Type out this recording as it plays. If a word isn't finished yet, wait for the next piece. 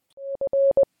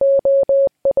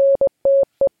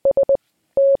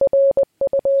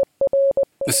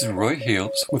This is Roy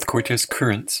Hales with Cortes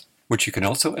Currents, which you can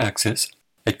also access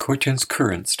at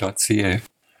cortescurrents.ca.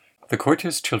 The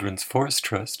Cortes Children's Forest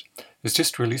Trust has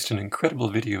just released an incredible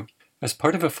video as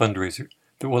part of a fundraiser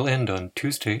that will end on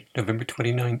Tuesday, November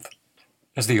 29th.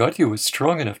 As the audio is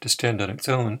strong enough to stand on its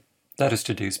own, that is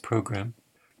today's program.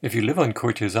 If you live on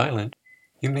Cortes Island,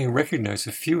 you may recognize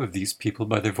a few of these people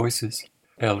by their voices.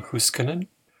 Elle Huskinen,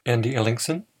 Andy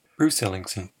Ellingson, Bruce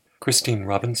Ellingson, Christine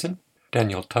Robinson,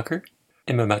 Daniel Tucker,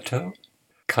 Emma Matteau,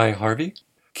 Kai Harvey,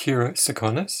 Kira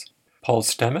Sikonis, Paul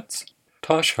Stamets,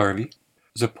 Tosh Harvey,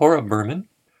 Zipporah Berman,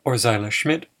 or Zyla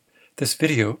Schmidt. This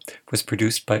video was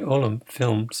produced by Olam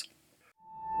Films.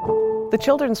 The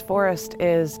Children's Forest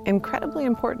is incredibly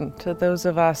important to those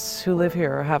of us who live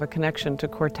here or have a connection to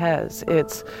Cortes.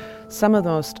 It's some of the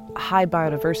most high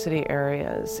biodiversity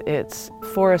areas. It's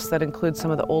forests that include some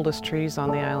of the oldest trees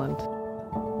on the island.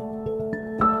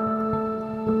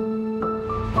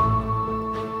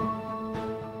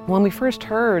 When we first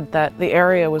heard that the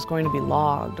area was going to be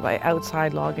logged by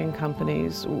outside logging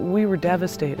companies, we were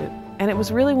devastated. And it was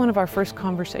really one of our first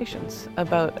conversations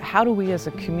about how do we as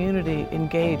a community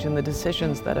engage in the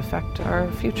decisions that affect our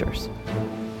futures.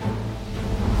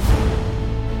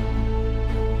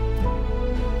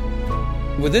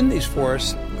 Within these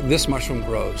forests, this mushroom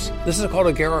grows. This is called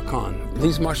a garicon.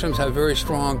 These mushrooms have very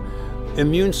strong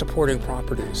immune-supporting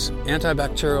properties,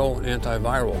 antibacterial,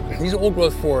 antiviral. These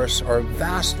old-growth forests are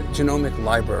vast genomic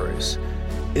libraries.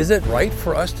 Is it right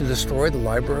for us to destroy the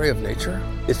library of nature?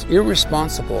 It's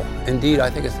irresponsible. Indeed, I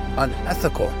think it's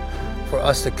unethical for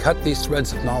us to cut these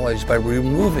threads of knowledge by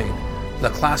removing the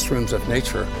classrooms of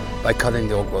nature by cutting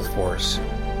the old-growth forests.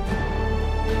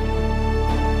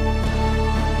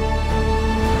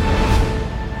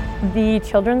 The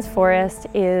Children's Forest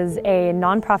is a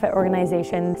nonprofit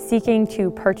organization seeking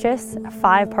to purchase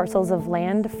 5 parcels of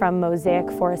land from Mosaic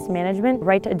Forest Management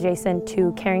right adjacent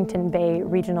to Carrington Bay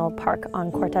Regional Park on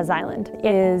Cortes Island.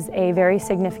 It is a very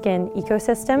significant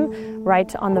ecosystem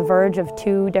right on the verge of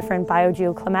 2 different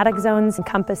biogeoclimatic zones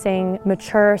encompassing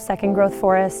mature second growth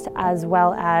forest as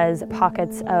well as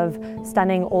pockets of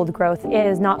stunning old growth. It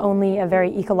is not only a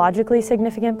very ecologically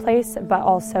significant place but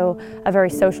also a very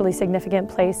socially significant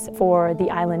place for the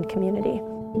island community.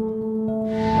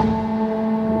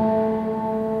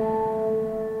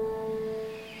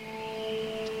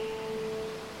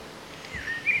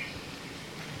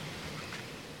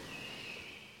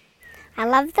 I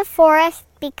love the forest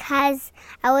because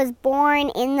I was born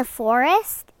in the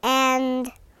forest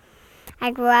and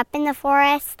I grew up in the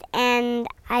forest and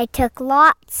I took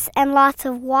lots and lots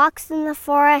of walks in the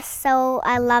forest, so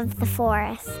I love the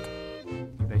forest.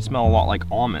 They smell a lot like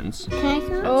almonds. Can I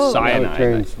smell?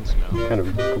 Cyanide. Kind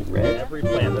of red. Every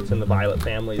plant that's in the violet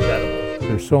family is edible.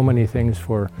 There's so many things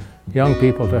for young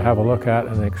people to have a look at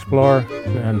and explore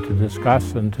and to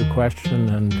discuss and to question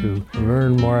and to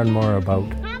learn more and more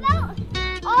about. How about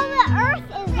all the earth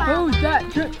is round? Who's that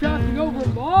trip-trapping over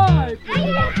my?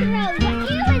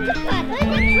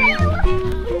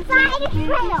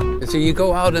 So you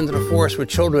go out into the forest with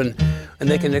children and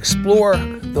they can explore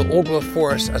the old-growth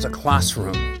forest as a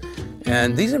classroom.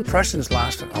 And these impressions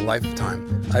last a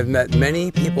lifetime. I've met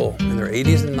many people in their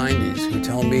 80s and 90s who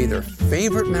tell me their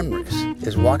favorite memories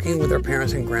is walking with their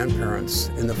parents and grandparents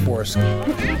in the forest.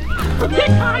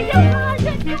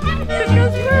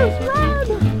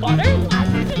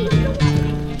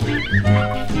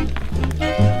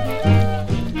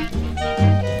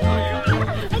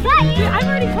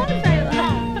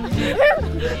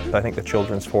 I think the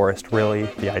Children's Forest really,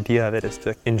 the idea of it is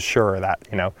to ensure that,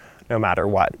 no matter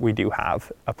what, we do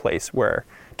have a place where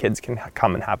kids can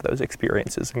come and have those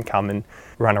experiences and come and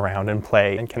run around and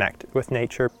play and connect with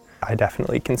nature. I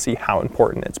definitely can see how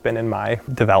important it's been in my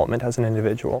development as an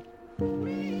individual.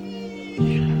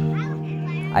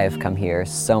 I have come here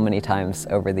so many times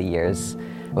over the years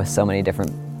with so many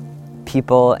different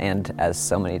people and as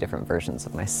so many different versions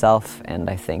of myself, and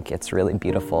I think it's really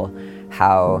beautiful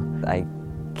how I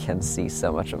can see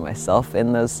so much of myself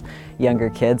in those younger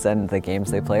kids, and the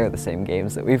games they play are the same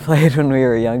games that we played when we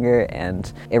were younger,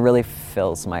 and it really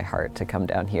fills my heart to come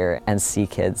down here and see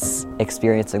kids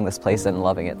experiencing this place and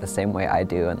loving it the same way I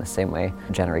do and the same way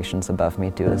generations above me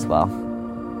do as well.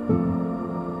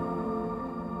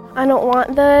 I don't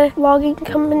want the logging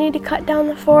company to cut down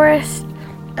the forest,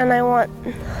 and I want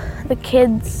the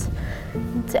kids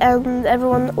and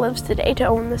everyone that lives today to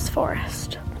own this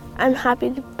forest. I'm happy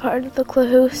to be part of the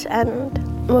Clahoose,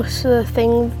 and most of the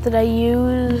things that I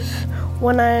use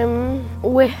when I'm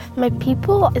with my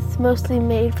people, it's mostly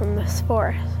made from this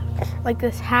forest. Like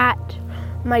this hat,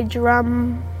 my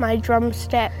drum, my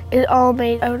drumstick, it's all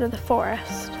made out of the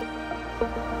forest.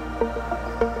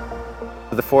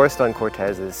 the forest on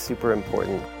Cortez is super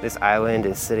important. This island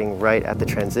is sitting right at the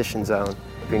transition zone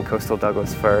between coastal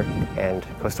Douglas fir and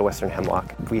coastal western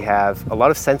hemlock. We have a lot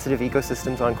of sensitive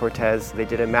ecosystems on Cortez. They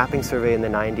did a mapping survey in the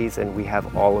 90s and we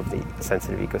have all of the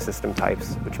sensitive ecosystem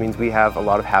types, which means we have a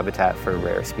lot of habitat for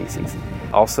rare species.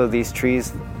 Also, these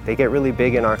trees, they get really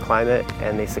big in our climate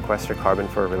and they sequester carbon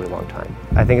for a really long time.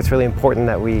 I think it's really important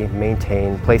that we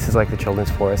maintain places like the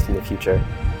Children's Forest in the future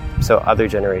so other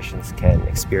generations can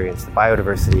experience the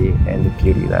biodiversity and the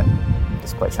beauty that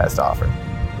this place has to offer.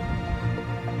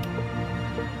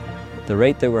 The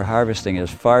rate that we're harvesting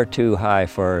is far too high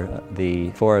for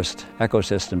the forest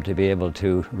ecosystem to be able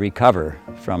to recover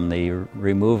from the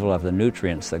removal of the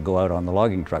nutrients that go out on the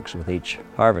logging trucks with each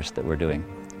harvest that we're doing.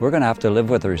 We're going to have to live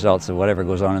with the results of whatever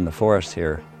goes on in the forest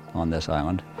here on this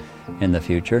island in the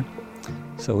future.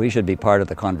 So we should be part of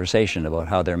the conversation about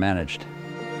how they're managed.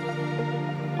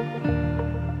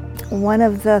 One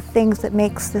of the things that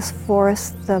makes this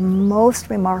forest the most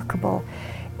remarkable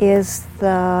is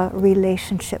the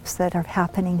relationships that are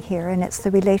happening here. And it's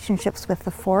the relationships with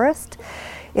the forest,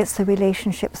 it's the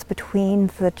relationships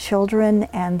between the children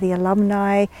and the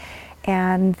alumni,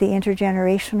 and the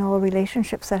intergenerational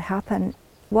relationships that happen.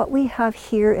 What we have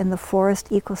here in the forest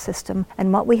ecosystem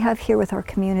and what we have here with our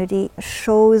community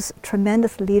shows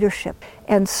tremendous leadership.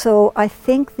 And so I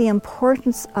think the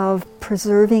importance of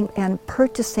preserving and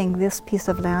purchasing this piece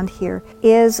of land here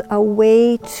is a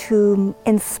way to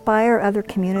inspire other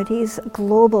communities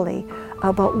globally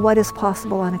about what is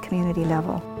possible on a community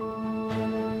level.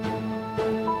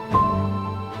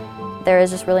 There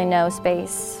is just really no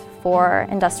space for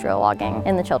industrial logging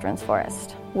in the Children's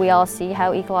Forest. We all see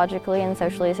how ecologically and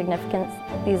socially significant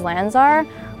these lands are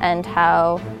and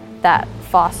how that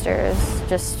fosters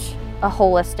just a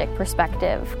holistic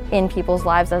perspective in people's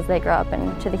lives as they grow up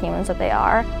and to the humans that they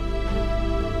are.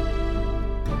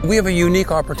 We have a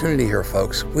unique opportunity here,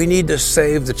 folks. We need to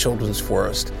save the Children's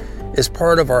Forest. It's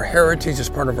part of our heritage, it's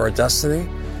part of our destiny.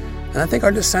 And I think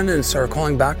our descendants are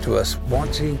calling back to us,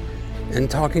 watching and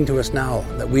talking to us now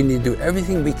that we need to do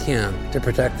everything we can to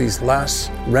protect these last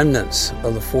remnants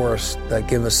of the forest that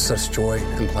give us such joy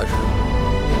and pleasure.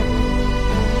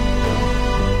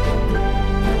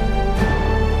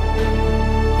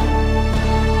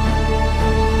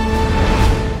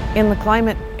 In the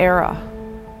climate era,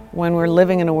 when we're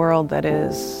living in a world that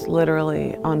is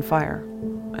literally on fire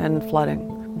and flooding,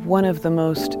 one of the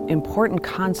most important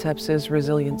concepts is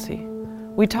resiliency.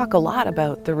 We talk a lot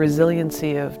about the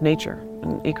resiliency of nature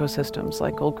and ecosystems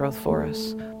like old-growth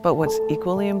forests, but what's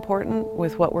equally important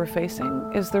with what we're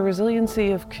facing is the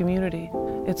resiliency of community.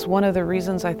 It's one of the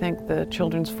reasons I think the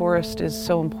Children's Forest is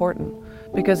so important,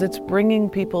 because it's bringing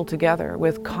people together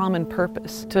with common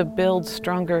purpose to build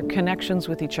stronger connections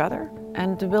with each other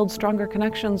and to build stronger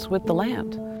connections with the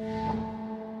land.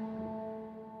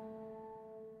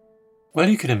 While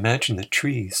you can imagine the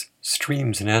trees,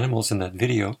 streams, and animals in that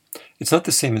video, it's not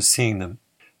the same as seeing them.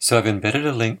 So I've embedded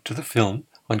a link to the film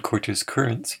on Cortez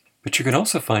Currents, but you can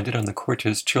also find it on the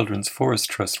Cortez Children's Forest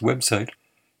Trust website.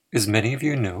 As many of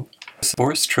you know, the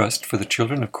Forest Trust for the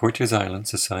Children of Cortez Island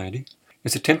Society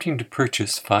is attempting to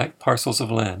purchase 5 parcels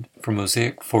of land from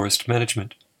Mosaic Forest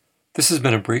Management. This has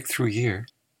been a breakthrough year.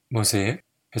 Mosaic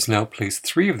has now placed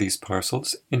 3 of these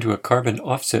parcels into a carbon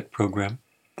offset program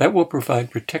that will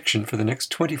provide protection for the next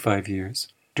 25 years,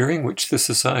 during which the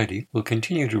Society will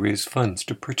continue to raise funds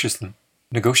to purchase them.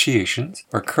 Negotiations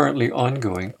are currently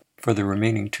ongoing for the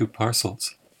remaining 2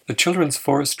 parcels. The Children's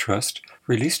Forest Trust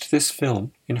released this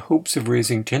film in hopes of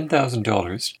raising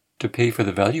 $10,000 to pay for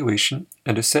the valuation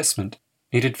and assessment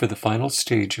needed for the final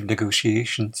stage of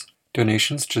negotiations.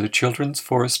 Donations to the Children's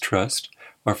Forest Trust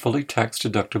are fully tax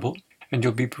deductible, and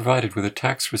you'll be provided with a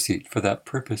tax receipt for that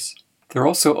purpose. They're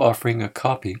also offering a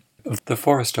copy of The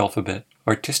Forest Alphabet,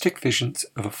 Artistic Visions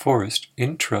of a Forest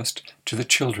in Trust to the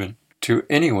Children, to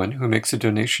anyone who makes a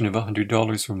donation of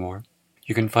 $100 or more.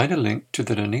 You can find a link to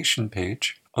the donation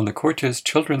page on the Cortez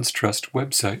Children's Trust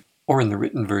website or in the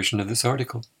written version of this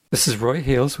article. This is Roy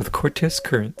Hales with Cortez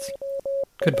Currents.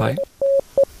 Goodbye.